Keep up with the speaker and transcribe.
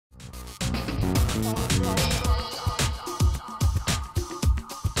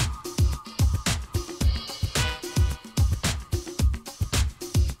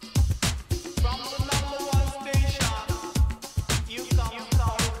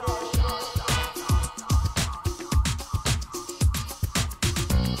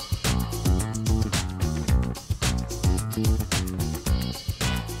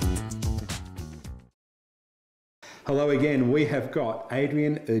Hello again, we have got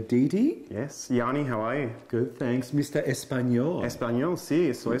Adrian Erdedi. Yes, Yianni, how are you? Good, thanks. Mr. Español. Español,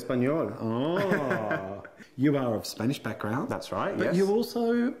 sí, soy español. Oh, you are of Spanish background. That's right, but yes. you're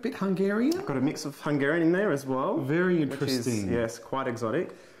also a bit Hungarian? Got a mix of Hungarian in there as well. Very interesting. Which is, yes, quite exotic.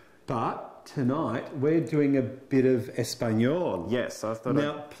 But tonight we're doing a bit of Español. Yes, I thought.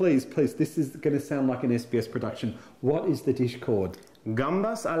 Now, please, this is going to sound like an SBS production. What is the dish called?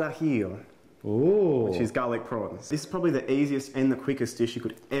 Gambas al ajillo. Ooh. Which is garlic prawns. This is probably the easiest and the quickest dish you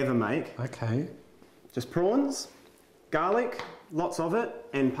could ever make. Okay. Just prawns, garlic, lots of it,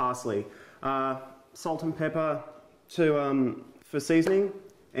 and parsley. Salt and pepper for seasoning,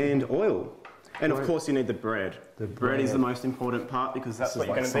 and oil. And of course you need the bread. The bread is the most important part because that's what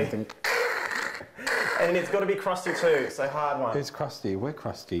you're going to be. And it's got to be crusty too, so hard one. It's crusty, we're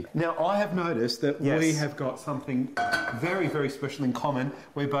crusty. Now I have noticed that we have got something very, very special in common.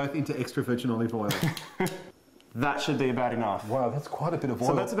 We're both into extra virgin olive oil. That should be about enough. Wow, that's quite a bit of oil.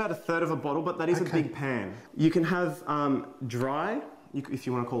 So that's about 1/3 of a bottle, but that is a big pan. You can have dry, if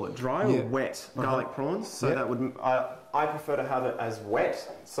you want to call it dry, or wet garlic prawns. So that would, I prefer to have it as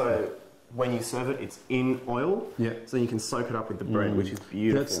wet, so when you serve it, it's in oil. Yeah. So you can soak it up with the bread, which is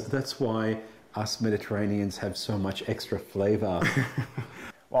beautiful. That's why us Mediterraneans have so much extra flavour.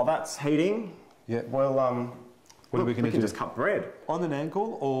 While that's heating, well, what are we going to do? Just cut bread. On an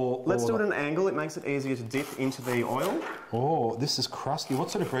angle or... Let's do it at an angle. It makes it easier to dip into the oil. Oh, this is crusty.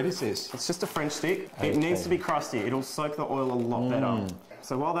 What sort of bread is this? It's just a French stick. Okay. It needs to be crusty. It'll soak the oil a lot better.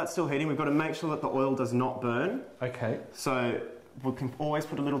 So while that's still heating, we've got to make sure that the oil does not burn. Okay. So we can always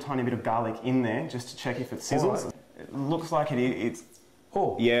put a little tiny bit of garlic in there just to check if it sizzles. Right. It looks like it's...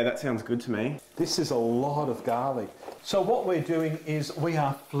 Oh. Yeah, that sounds good to me. This is a lot of garlic. So what we're doing is we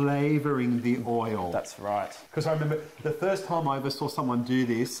are flavouring the oil. That's right. Because I remember the first time I ever saw someone do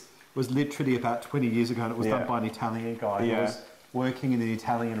this was literally about 20 years ago, and it was done by an Italian guy who was working in an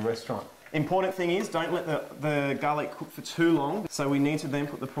Italian restaurant. Important thing is, don't let the garlic cook for too long. So we need to then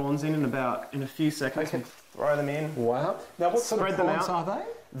put the prawns in a few seconds. Okay. Throw them in. Wow. Now what sort of prawns are they?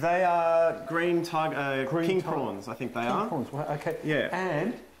 They are green king prawns, I think they are. King prawns, well, okay. Yeah.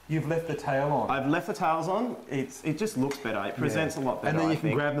 And you've left the tail on. I've left the tails on. It just looks better. It presents a lot better, and then you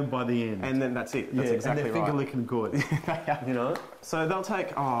can grab them by the end. And then that's it. That's exactly right. And they're finger licking good. You know? So they'll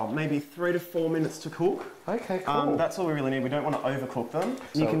take, maybe 3 to 4 minutes to cook. Okay, cool. That's all we really need. We don't want to overcook them.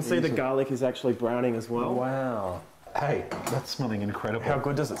 So you can see the garlic is actually browning as well. Wow. Hey, that's smelling incredible. How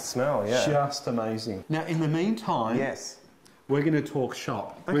good does it smell? Yeah. Just amazing. Now, in the meantime... Yes. We're going to talk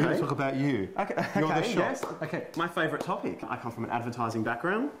shop. Okay. We're going to talk about you. Okay. You're the shop. Yes. Okay. My favourite topic. I come from an advertising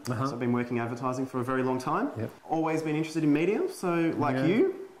background, so I've been working advertising for a very long time. Yep. Always been interested in media, so like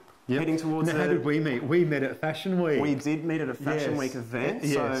you, heading towards. Now, how did we meet? We met at Fashion Week. We did meet at a Fashion Week event.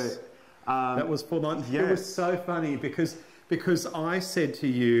 Yes. So that was full on. Yes. It was so funny because I said to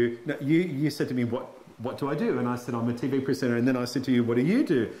you, you said to me, what do I do? And I said, I'm a TV presenter. And then I said to you, what do you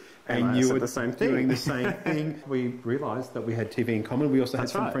do? And you were the same thing. doing the same thing. We realised that we had TV in common. We also had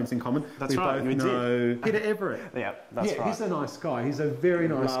some friends in common. That's right. We both know Peter Everett. Yeah, that's right. He's a nice guy. He's a very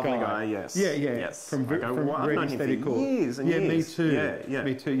nice guy. Yes. Yeah. Yes. From Reading Steady Cool. Years and years. Me too. Yeah.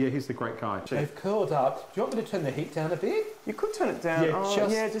 Me too. Yeah, he's the great guy. They've curled up. Do you want me to turn the heat down a bit? You could turn it down.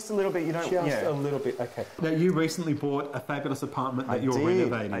 Yeah, just a little bit. You don't. Just a little bit. Okay. Now you recently bought a fabulous apartment that you're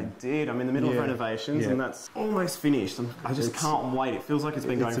renovating. I did. I'm in the middle of renovations, and that's almost finished. I just can't wait. It feels like it's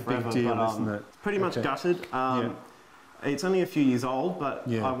been going forever. It's a big deal, isn't it? Pretty much gutted. It's only a few years old, but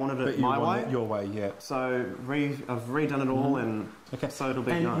I wanted it my way. Your way, yeah. So I've redone it all, and so it'll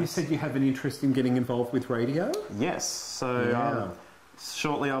be nice. And you said you have an interest in getting involved with radio? Yes. So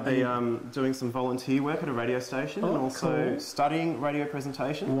shortly I'll be doing some volunteer work at a radio station and also studying radio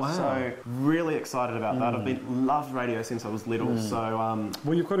presentation. Wow. So really excited about that. I've loved radio since I was little. So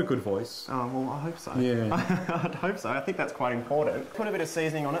well, you've got a good voice. Oh, well, I hope so. Yeah. I'd hope so. I think that's quite important. Put a bit of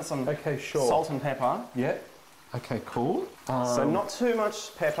seasoning on it, some salt and pepper. Yeah. Okay, cool. So not too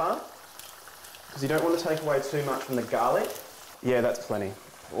much pepper, because you don't want to take away too much from the garlic. Yeah, that's plenty.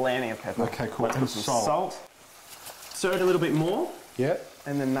 Plenty of pepper. Okay, cool. Let's put some salt. Stir it a little bit more. Yeah.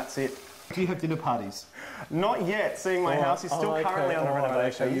 And then that's it. Do you have dinner parties? Not yet. Seeing my house is still currently under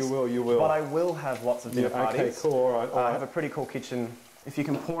renovation. Okay, you will. But I will have lots of dinner parties. Okay, cool. All right. I have a pretty cool kitchen. If you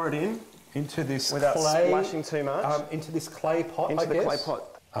can pour it in, into this without clay, splashing too much. into this clay pot, Into I the guess. clay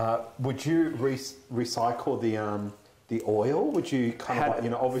pot. Would you recycle the oil? Would you kind of like, you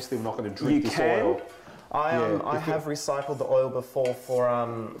know, obviously we're not going to drink this oil. I have recycled the oil before for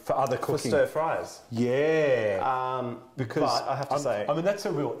other cooking. for stir fries. Yeah. Because but I have to say, I mean, that's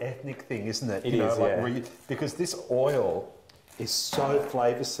a real ethnic thing, isn't it? It is, yeah. Because this oil is so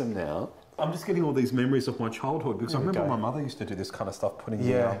flavoursome now. I'm just getting all these memories of my childhood because I remember my mother used to do this kind of stuff, putting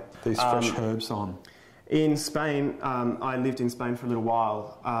these fresh herbs on. In Spain, I lived in Spain for a little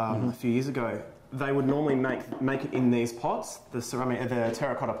while a few years ago. They would normally make it in these pots, the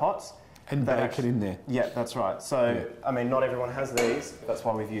terracotta pots. And bake it in there. Yeah, that's right. So, I mean, not everyone has these. That's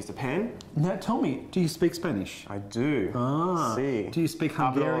why we've used a pan. Now, tell me, do you speak Spanish? I do. Ah. Sí. Do you speak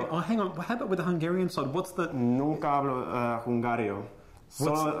Hungarian? Oh, hang on. How about with the Hungarian side? What's the... Nunca hablo hungario.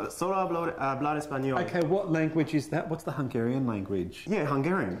 Solo hablar español. Okay, what language is that? What's the Hungarian language? Yeah,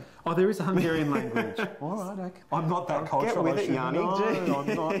 Hungarian. Oh, there is a Hungarian language. All right, okay. I'm not that cultural. Get with it, Yianni. No,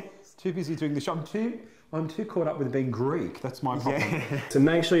 I'm not. Too busy doing this. I'm too caught up with being Greek. That's my problem. Yeah. So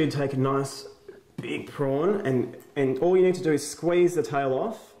make sure you take a nice big prawn and all you need to do is squeeze the tail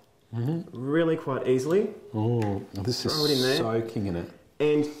off really quite easily. Oh, this is soaking in it.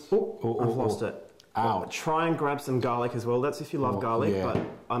 And, I've lost it. Ouch. Try and grab some garlic as well. That's if you love garlic, but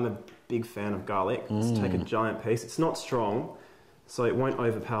I'm a big fan of garlic. Let's take a giant piece. It's not strong, so it won't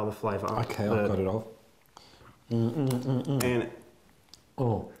overpower the flavour. Okay, I've got it off. And...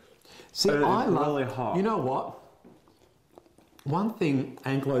 See, I love... really hot. You know what? One thing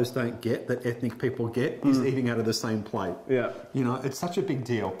Anglos don't get that ethnic people get is eating out of the same plate. Yeah. You know, it's such a big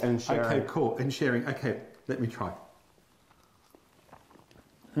deal. And sharing. Okay, cool. And sharing. Okay, let me try.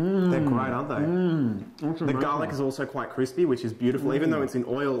 They're great, aren't they? The garlic is also quite crispy, which is beautiful. Even though it's in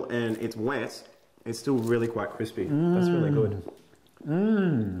oil and it's wet, it's still really quite crispy. That's really good.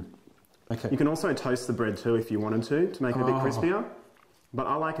 Okay. You can also toast the bread too if you wanted to make it a bit crispier. But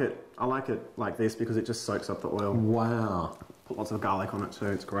I like it like this because it just soaks up the oil. Wow. Put lots of garlic on it too,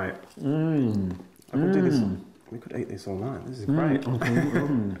 it's great. I could do this, we could eat this all night. This is great.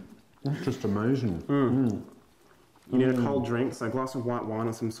 That's just amazing. You need a cold drink, so a glass of white wine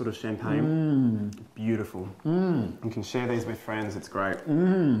or some sort of champagne. Beautiful. You can share these with friends, it's great.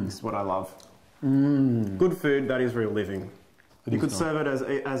 This is what I love. Good food, that is real living. You could serve it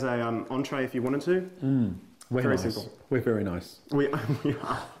as a entree if you wanted to. We're very simple. We're very nice. We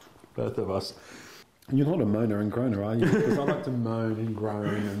are. Both of us. And you're not a moaner and groaner, are you? Because I like to moan and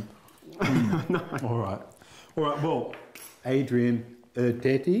groan. And... No. All right. All right, well, Adrian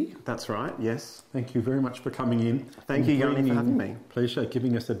Erdedi. That's right, yes. Thank you very much for coming in. Thank you, Yianni, for having me. Pleasure,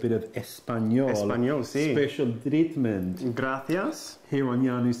 giving us a bit of Espanol. Espanol, sí. Special treatment. Gracias. Here on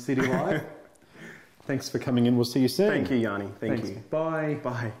Yianni's City Life. Thanks for coming in. We'll see you soon. Thank you, Yianni. Thanks. You. Bye.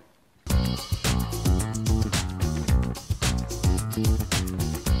 Bye.